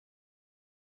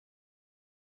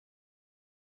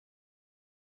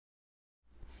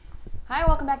Hi,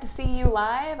 welcome back to CU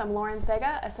Live. I'm Lauren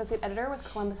Sega, Associate Editor with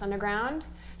Columbus Underground.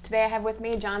 Today I have with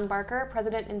me John Barker,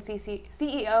 President and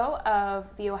CEO of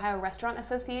the Ohio Restaurant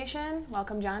Association.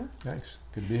 Welcome, John. Thanks.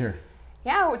 Good to be here.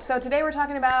 Yeah, so today we're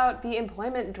talking about the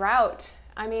employment drought.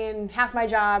 I mean, half my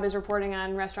job is reporting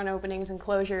on restaurant openings and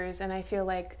closures, and I feel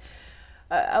like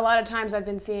a lot of times I've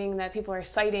been seeing that people are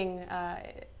citing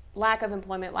lack of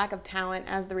employment, lack of talent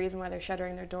as the reason why they're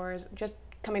shuttering their doors. Just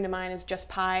coming to mind is Just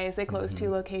Pies. They closed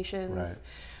 2 locations. Right.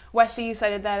 Westy, you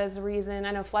cited that as a reason. I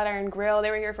know Flatiron Grill,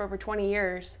 they were here for over 20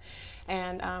 years.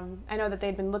 And I know that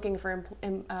they'd been looking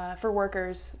for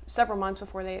workers several months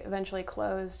before they eventually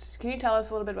closed. Can you tell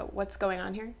us a little bit about what's going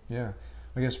on here? Yeah.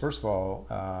 I guess first of all,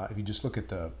 if you just look at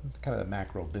the kind of the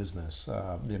macro business,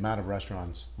 the amount of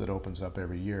restaurants that opens up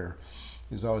every year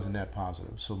is always a net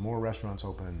positive. So more restaurants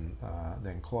open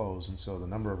than close, and so the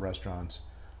number of restaurants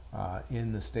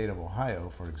in the state of Ohio,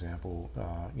 for example,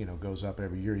 goes up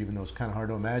every year. Even though it's kind of hard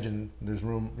to imagine, there's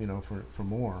room, for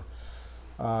more.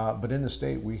 But in the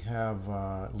state, we have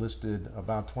listed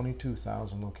about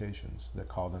 22,000 locations that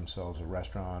call themselves a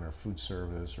restaurant or food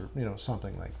service or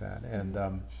something like that,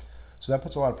 and so that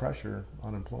puts a lot of pressure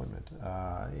on employment.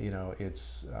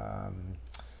 It's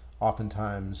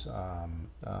oftentimes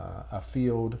a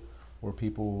field where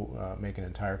people make an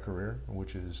entire career,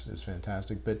 which is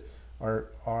fantastic. But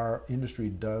our industry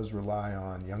does rely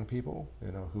on young people,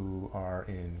 who are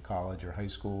in college or high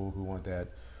school, who want that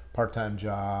part-time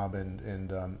job,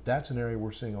 and that's an area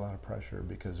we're seeing a lot of pressure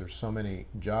because there's so many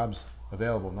jobs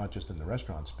available, not just in the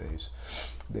restaurant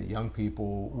space, that young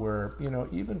people were,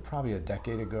 even probably a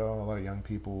decade ago, a lot of young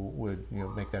people would,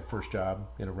 make that first job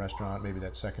in a restaurant, maybe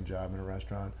that second job in a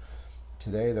restaurant.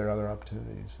 Today, there are other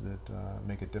opportunities that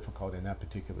make it difficult in that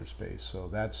particular space. So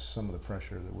that's some of the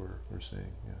pressure that we're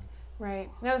seeing. Yeah.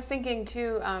 Right. And I was thinking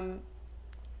too,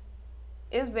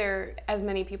 is there as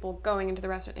many people going into the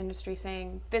restaurant industry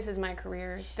saying, this is my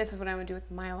career, this is what I would do with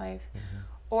my life? Mm-hmm.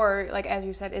 Or, like as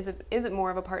you said, is it more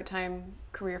of a part-time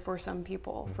career for some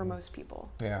people, for most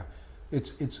people? Yeah.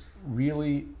 It's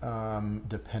really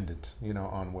dependent,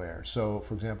 on where. So,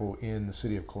 for example, in the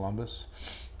city of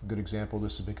Columbus, a good example,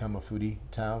 this has become a foodie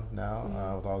town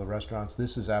now with all the restaurants.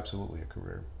 This is absolutely a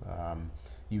career.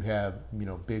 You have,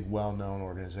 big, well-known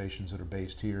organizations that are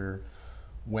based here.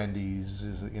 Wendy's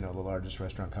is, the largest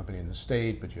restaurant company in the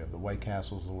state, but you have the White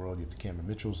Castles of the world, you have the Cameron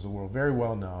Mitchells of the world, very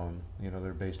well known,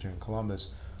 they're based here in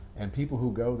Columbus. And people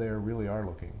who go there really are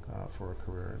looking for a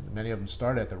career. Many of them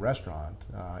start at the restaurant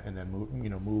and then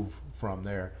move from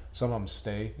there. Some of them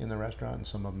stay in the restaurant, and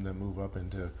some of them then move up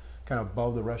into kind of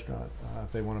above the restaurant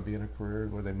if they want to be in a career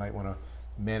where they might want to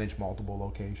manage multiple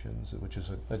locations, which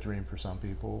is a dream for some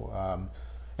people.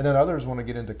 And then others want to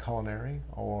get into culinary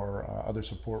or other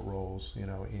support roles,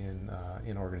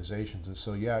 in organizations. And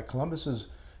so, yeah, Columbus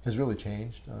has really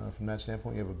changed from that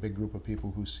standpoint. You have a big group of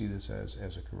people who see this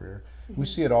as a career. Mm-hmm. We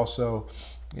see it also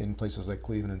in places like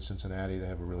Cleveland and Cincinnati. They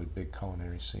have a really big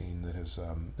culinary scene that has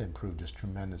improved just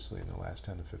tremendously in the last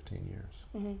 10 to 15 years.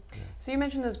 Mm-hmm. Yeah. So you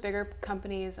mentioned those bigger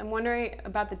companies. I'm wondering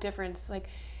about the difference. Like,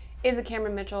 is a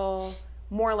Cameron Mitchell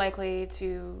more likely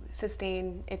to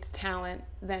sustain its talent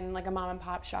than like a mom and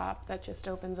pop shop that just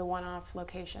opens a one-off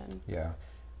location? Yeah,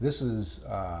 this is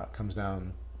comes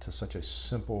down to such a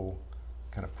simple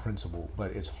kind of principle,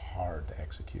 but it's hard to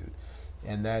execute.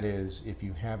 And that is, if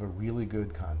you have a really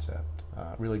good concept,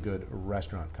 really good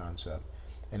restaurant concept,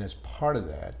 and as part of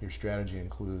that, your strategy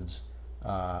includes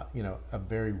a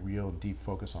very real deep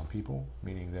focus on people,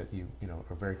 meaning that you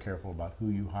are very careful about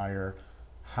who you hire,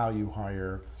 how you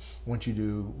hire, what you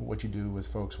do with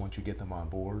folks once you get them on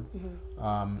board.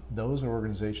 Mm-hmm. Those are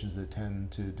organizations that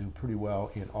tend to do pretty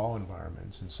well in all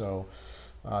environments, and so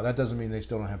that doesn't mean they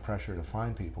still don't have pressure to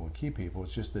find people and keep people.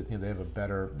 It's just that they have a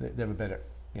better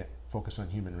focus on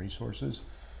human resources.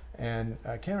 And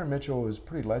Cameron Mitchell is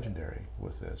pretty legendary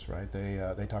with this, right?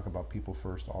 They talk about people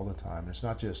first all the time. It's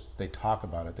not just they talk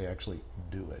about it; they actually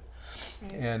do it.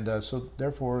 Right. And so,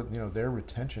 therefore, their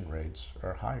retention rates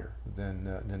are higher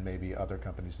than maybe other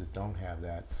companies that don't have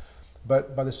that.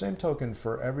 But by the same token,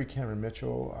 for every Cameron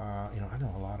Mitchell, I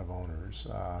know a lot of owners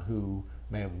who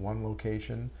may have one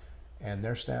location, and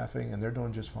they're staffing and they're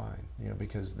doing just fine,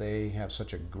 because they have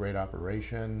such a great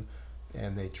operation.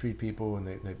 And they treat people and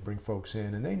they bring folks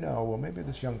in and they know, well, maybe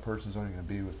this young person's only going to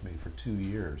be with me for 2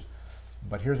 years,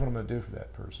 but here's what I'm going to do for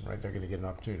that person, right? They're going to get an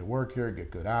opportunity to work here,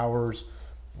 get good hours,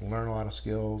 learn a lot of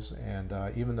skills, and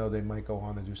even though they might go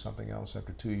on to do something else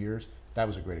after 2 years, that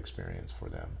was a great experience for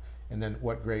them. and then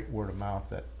what great word of mouth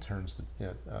that turns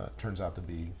out to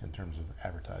be in terms of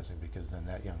advertising, because then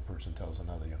that young person tells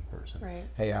another young person, Right.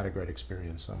 hey, I had a great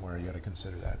experience somewhere, you got to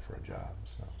consider that for a job.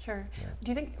 So Sure. yeah.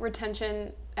 Do you think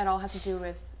retention at all has to do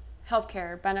with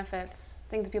healthcare, benefits,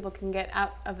 things that people can get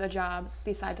out of a job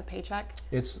besides a paycheck?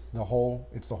 It's the whole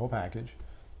package.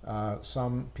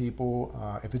 Some people,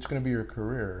 if it's going to be your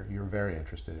career, you're very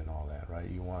interested in all that, right?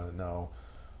 You want to know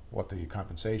what the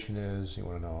compensation is. You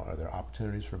want to know, are there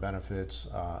opportunities for benefits?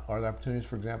 Are there opportunities,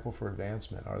 for example, for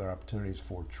advancement? Are there opportunities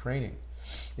for training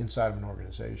inside of an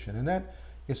organization? And that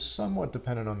is somewhat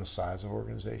dependent on the size of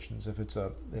organizations. If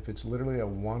it's literally a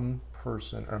one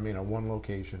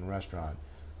location restaurant,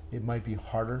 it might be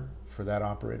harder for that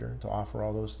operator to offer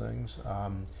all those things.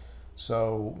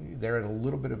 So they're at a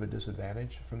little bit of a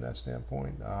disadvantage from that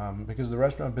standpoint, because the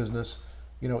restaurant business,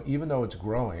 even though it's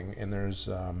growing and there's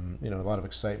a lot of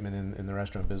excitement in the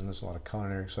restaurant business, a lot of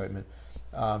culinary excitement,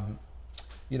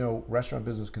 restaurant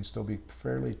business can still be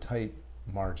fairly tight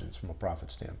margins from a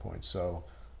profit standpoint. So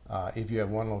if you have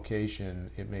one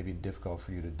location, it may be difficult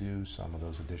for you to do some of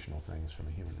those additional things from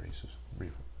a human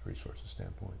resources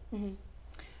standpoint. Mm-hmm.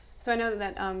 So I know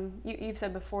that you've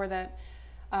said before that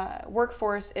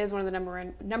workforce is one of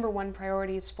the number one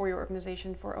priorities for your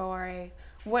organization, for ORA.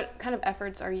 What kind of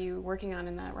efforts are you working on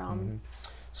in that realm? Mm-hmm.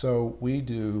 So we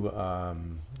do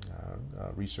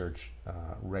research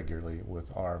regularly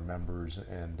with our members,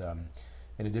 and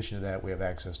in addition to that, we have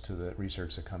access to the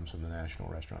research that comes from the National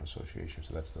Restaurant Association.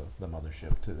 So that's the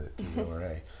mothership to the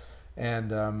ORA.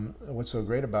 And what's so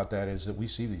great about that is that we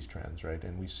see these trends, right?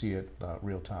 And we see it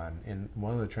real time. And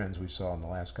one of the trends we saw in the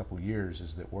last couple of years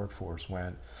is that workforce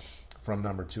went from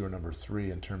number 2 or number 3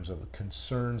 in terms of the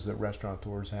concerns that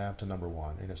restaurateurs have to number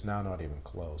 1. And it's now not even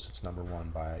close. It's number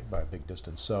 1 by a big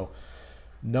distance. So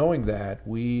knowing that,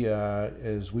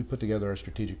 as we put together our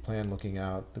strategic plan looking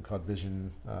out, called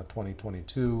Vision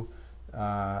 2022,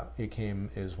 it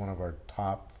came as one of our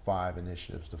top 5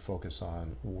 initiatives to focus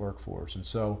on workforce. And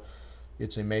so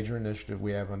it's a major initiative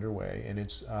we have underway, and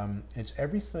it's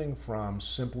everything from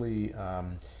simply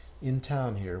in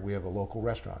town here, we have a local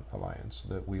restaurant alliance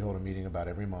that we hold a meeting about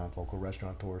every month. Local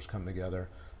restaurateurs come together,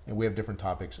 and we have different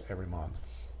topics every month.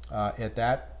 At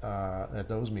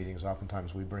those meetings,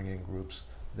 oftentimes we bring in groups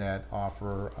that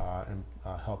offer and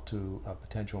help to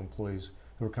potential employees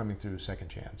who are coming through second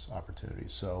chance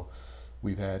opportunities. So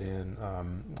we've had in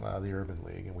the Urban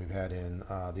League, and we've had in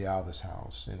the Alvis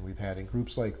House, and we've had in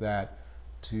groups like that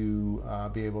to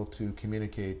be able to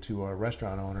communicate to our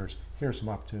restaurant owners, here are some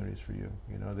opportunities for you,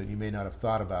 that you may not have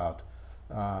thought about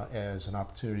as an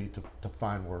opportunity to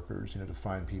find workers, to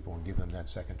find people and give them that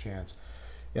second chance.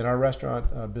 In our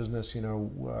restaurant business,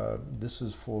 this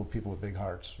is full of people with big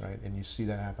hearts, right? And you see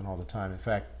that happen all the time. In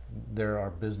fact, there are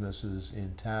businesses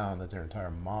in town that their entire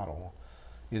model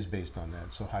is based on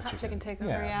that. So Hot Chicken Takeover,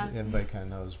 yeah. Everybody kind of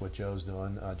knows what Joe's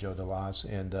doing, Joe DeLas,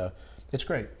 and it's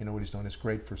great. What he's doing. It's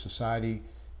great for society.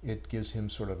 It gives him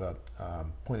sort of a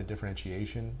point of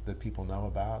differentiation that people know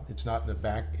about. It's not in the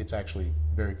back. It's actually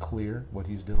very clear what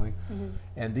he's doing. Mm-hmm.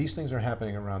 And these things are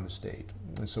happening around the state.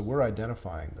 And so we're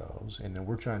identifying those, and then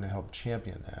we're trying to help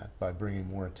champion that by bringing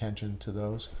more attention to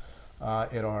those.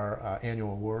 At our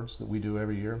annual awards that we do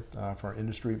every year for our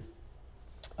industry,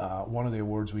 one of the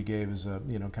awards we gave is a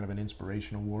kind of an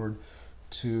inspiration award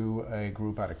to a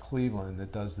group out of Cleveland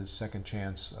that does this second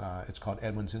chance. It's called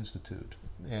Edwin's Institute,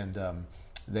 and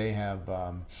they have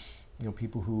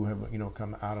people who have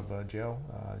come out of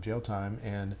jail time,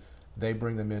 and they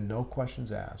bring them in, no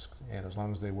questions asked, and as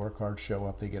long as they work hard, show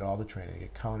up, they get all the training. They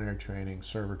get culinary training,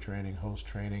 server training, host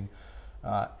training,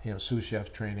 sous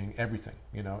chef training, everything.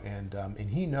 And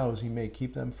he knows he may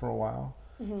keep them for a while.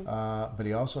 Mm-hmm. But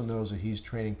he also knows that he's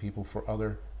training people for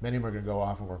many of them are going to go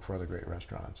off and work for other great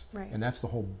restaurants. Right. And that's the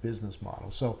whole business model.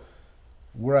 So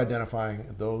we're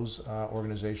identifying those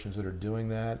organizations that are doing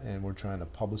that, and we're trying to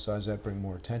publicize that, bring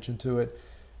more attention to it.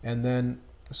 And then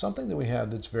something that we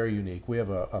have that's very unique, we have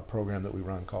a program that we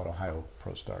run called Ohio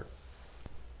ProStart.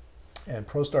 And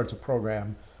ProStart's a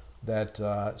program that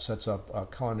sets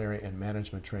up culinary and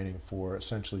management training for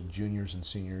essentially juniors and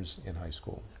seniors in high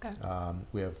school. Okay.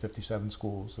 We have 57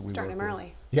 schools that we Starting work them with.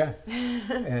 early. Yeah,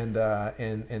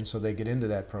 and so they get into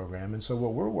that program. And so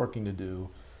what we're working to do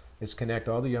is connect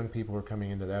all the young people who are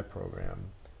coming into that program.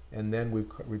 And then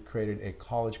we've created a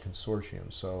college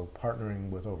consortium, so partnering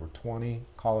with over 20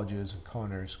 colleges and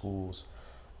culinary schools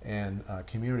and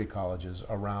community colleges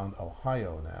around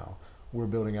Ohio now. We're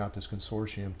building out this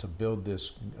consortium to build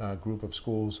this group of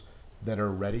schools that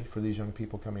are ready for these young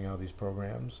people coming out of these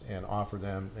programs, and offer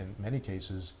them, in many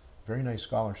cases, very nice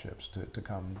scholarships to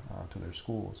come to their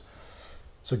schools.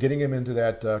 So getting them into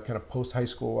that kind of post-high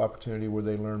school opportunity where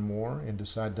they learn more and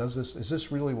decide, is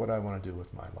this really what I want to do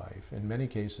with my life? In many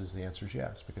cases, the answer is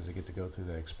yes, because they get to go through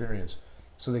that experience.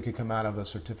 So they could come out of a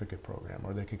certificate program,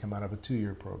 or they could come out of a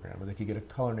 2-year program, or they could get a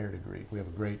culinary degree. We have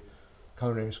a great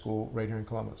culinary school right here in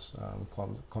Columbus,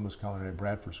 Columbus Culinary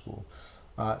Bradford School.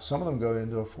 Some of them go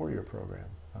into a 4-year program.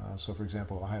 So for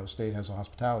example, Ohio State has a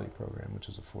hospitality program, which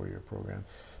is a 4-year program.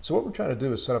 So what we're trying to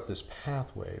do is set up this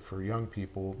pathway for young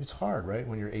people. It's hard, right?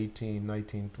 When you're 18,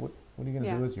 19, what are you going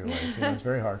to do with your life? It's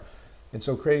very hard. And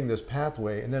so creating this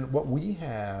pathway, and then what we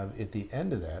have at the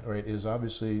end of that, right, is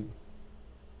obviously,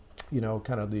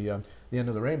 kind of the end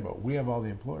of the rainbow. We have all the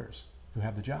employers who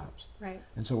have the jobs. Right.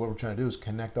 And so what we're trying to do is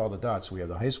connect all the dots. So we have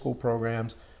the high school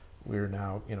programs. We're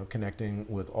now, connecting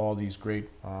with all these great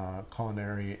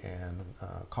culinary and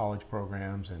college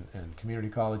programs and community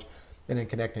college, and then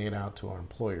connecting it out to our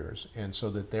employers, and so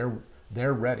that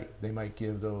they're ready. They might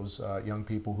give those young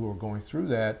people who are going through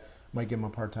that, might give them a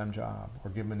part-time job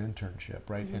or give them an internship,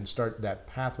 right, and start that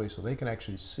pathway so they can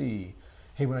actually see,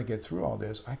 hey, when I get through all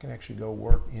this, I can actually go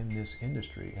work in this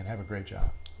industry and have a great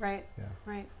job. Right. Yeah.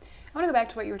 Right. I want to go back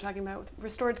to what you were talking about with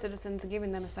restored citizens and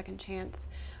giving them a second chance.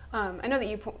 I know that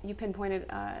you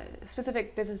pinpointed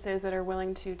specific businesses that are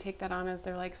willing to take that on as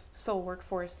their sole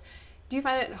workforce. Do you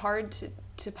find it hard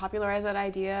to popularize that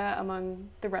idea among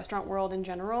the restaurant world in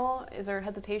general? Is there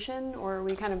hesitation, or are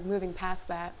we kind of moving past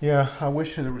that? Yeah, I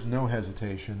wish there was no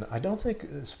hesitation. I don't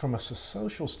think, from a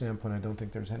social standpoint, I don't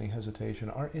think there's any hesitation.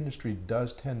 Our industry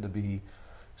does tend to be,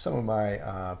 some of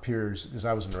my peers, because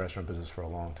I was in the restaurant business for a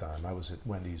long time. I was at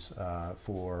Wendy's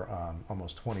for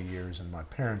almost 20 years, and my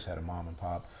parents had a mom and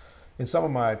pop. And some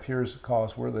of my peers call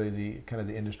us, we're the kind of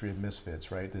the industry of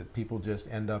misfits, right? That people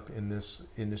just end up in this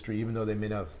industry, even though they may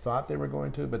not have thought they were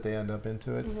going to, but they end up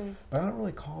into it. But I don't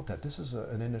really call it that. This is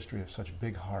an industry of such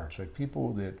big hearts, right?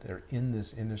 People that are in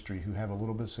this industry who have a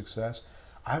little bit of success.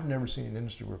 I've never seen an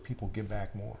industry where people give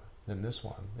back more than this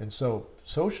one. And so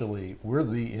socially, we're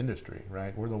the industry,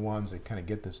 right? We're the ones that kind of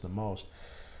get this the most.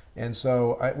 And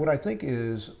so what I think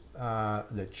is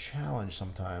the challenge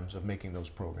sometimes of making those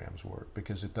programs work,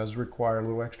 because it does require a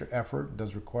little extra effort, it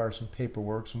does require some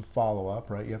paperwork, some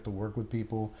follow-up, right? You have to work with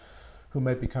people who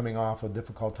might be coming off a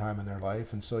difficult time in their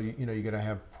life, and so you got to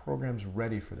have programs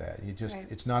ready for that.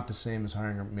 It's not the same as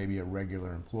hiring maybe a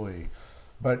regular employee.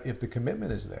 But if the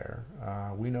commitment is there,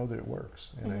 we know that it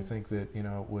works. And I think that,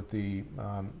 with the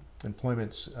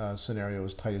employment scenario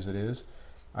as tight as it is,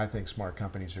 I think smart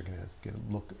companies are going to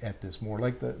look at this more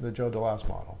like the Joe DeLoss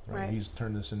model, right? He's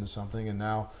turned this into something, and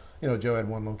now, Joe had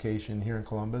one location here in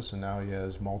Columbus, and now he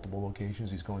has multiple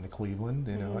locations. He's going to Cleveland,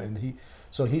 and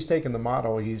he's taken the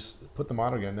model, he's put the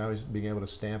model together. Now he's being able to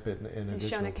stamp it in additional places.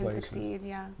 Shown it can succeed,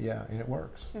 yeah. Yeah, and it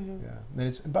works. Yeah,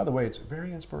 and by the way, it's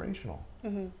very inspirational.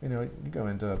 You go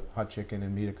into Hot Chicken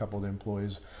and meet a couple of the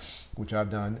employees, which I've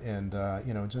done, and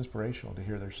it's inspirational to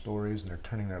hear their stories, and they're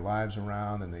turning their lives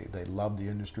around, and they love the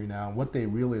industry now. And what they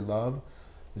really love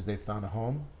is they found a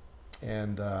home,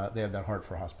 and they have that heart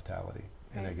for hospitality,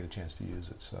 and they get a chance to use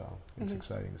it. So it's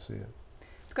exciting to see it.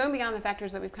 It's going beyond the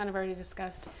factors that we've kind of already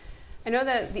discussed. I know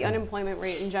that the unemployment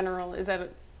rate in general is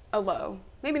at a low.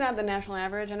 Maybe not the national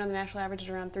average. I know the national average is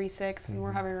around 3.6, and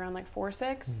we're hovering around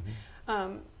 4.6.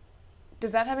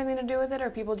 Does that have anything to do with it,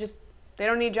 or people just, they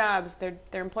don't need jobs, they're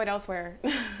employed elsewhere?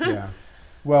 Yeah.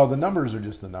 Well, the numbers are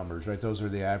just the numbers, right? Those are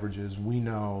the averages. We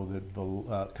know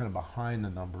that kind of behind the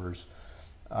numbers,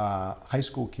 high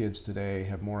school kids today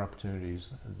have more opportunities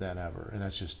than ever, and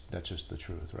that's just the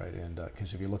truth, right? And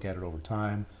because if you look at it over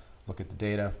time, look at the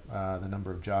data, the number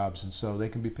of jobs, and so they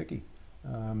can be picky.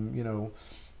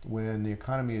 When the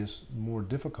economy is more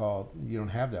difficult, you don't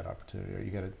have that opportunity, or you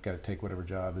got to take whatever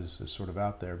job is sort of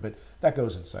out there. But that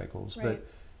goes in cycles. Right.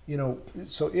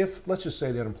 But so if, let's just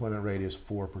say the unemployment rate is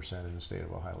 4% in the state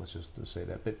of Ohio, let's just say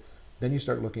that. But then you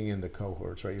start looking into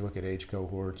cohorts, right? You look at age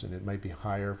cohorts, and it might be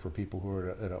higher for people who are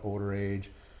at an older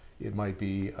age. It might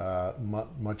be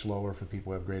much lower for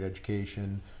people who have great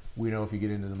education. We know if you get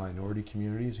into the minority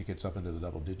communities, it gets up into the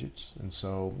double digits. And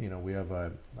so, we have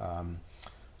a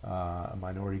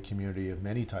minority community of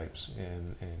many types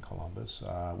in Columbus.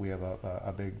 We have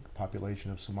a big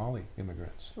population of Somali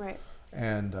immigrants. Right.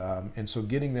 And so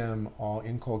getting them all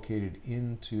inculcated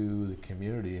into the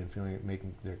community and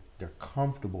making they're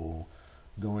comfortable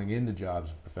going into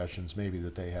jobs and professions maybe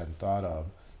that they hadn't thought of,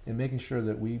 and making sure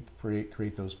that we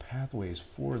create those pathways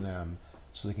for them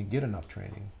so they can get enough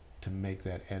training to make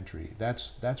that entry.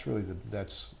 That's really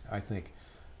I think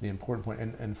the important point.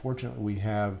 And fortunately we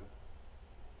have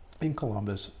in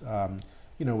Columbus,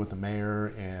 with the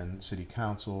mayor and city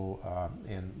council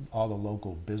and all the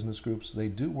local business groups, they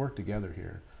do work together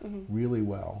here really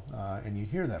well. And you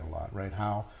hear that a lot, right?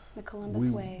 How the Columbus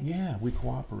way. Yeah, we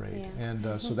cooperate. Yeah.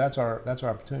 And so that's our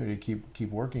opportunity to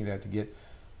keep working that, to get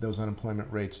those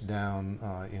unemployment rates down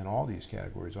in all these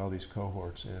categories, all these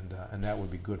cohorts, and that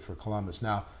would be good for Columbus.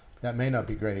 Now, that may not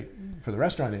be great for the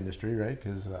restaurant industry, right?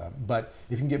 But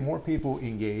if you can get more people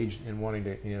engaged in wanting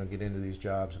to, get into these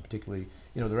jobs, and particularly,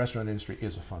 the restaurant industry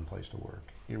is a fun place to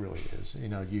work. It really is.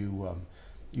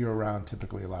 You're around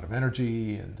typically a lot of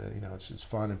energy, and it's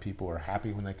fun, and people are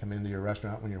happy when they come into your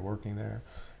restaurant when you're working there.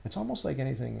 It's almost like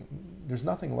anything. There's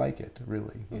nothing like it,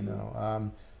 really.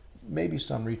 Maybe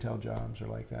some retail jobs are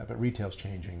like that, but retail's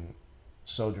changing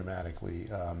so dramatically.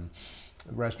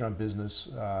 Restaurant business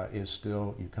is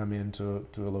still, you come into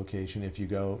a location, if you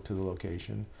go to the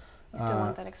location. You still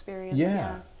want that experience.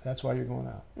 Yeah, that's why you're going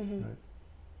out. Right.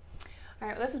 All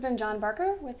right, well, this has been John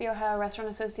Barker with the Ohio Restaurant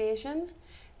Association.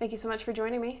 Thank you so much for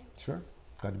joining me. Sure,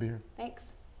 glad to be here. Thanks.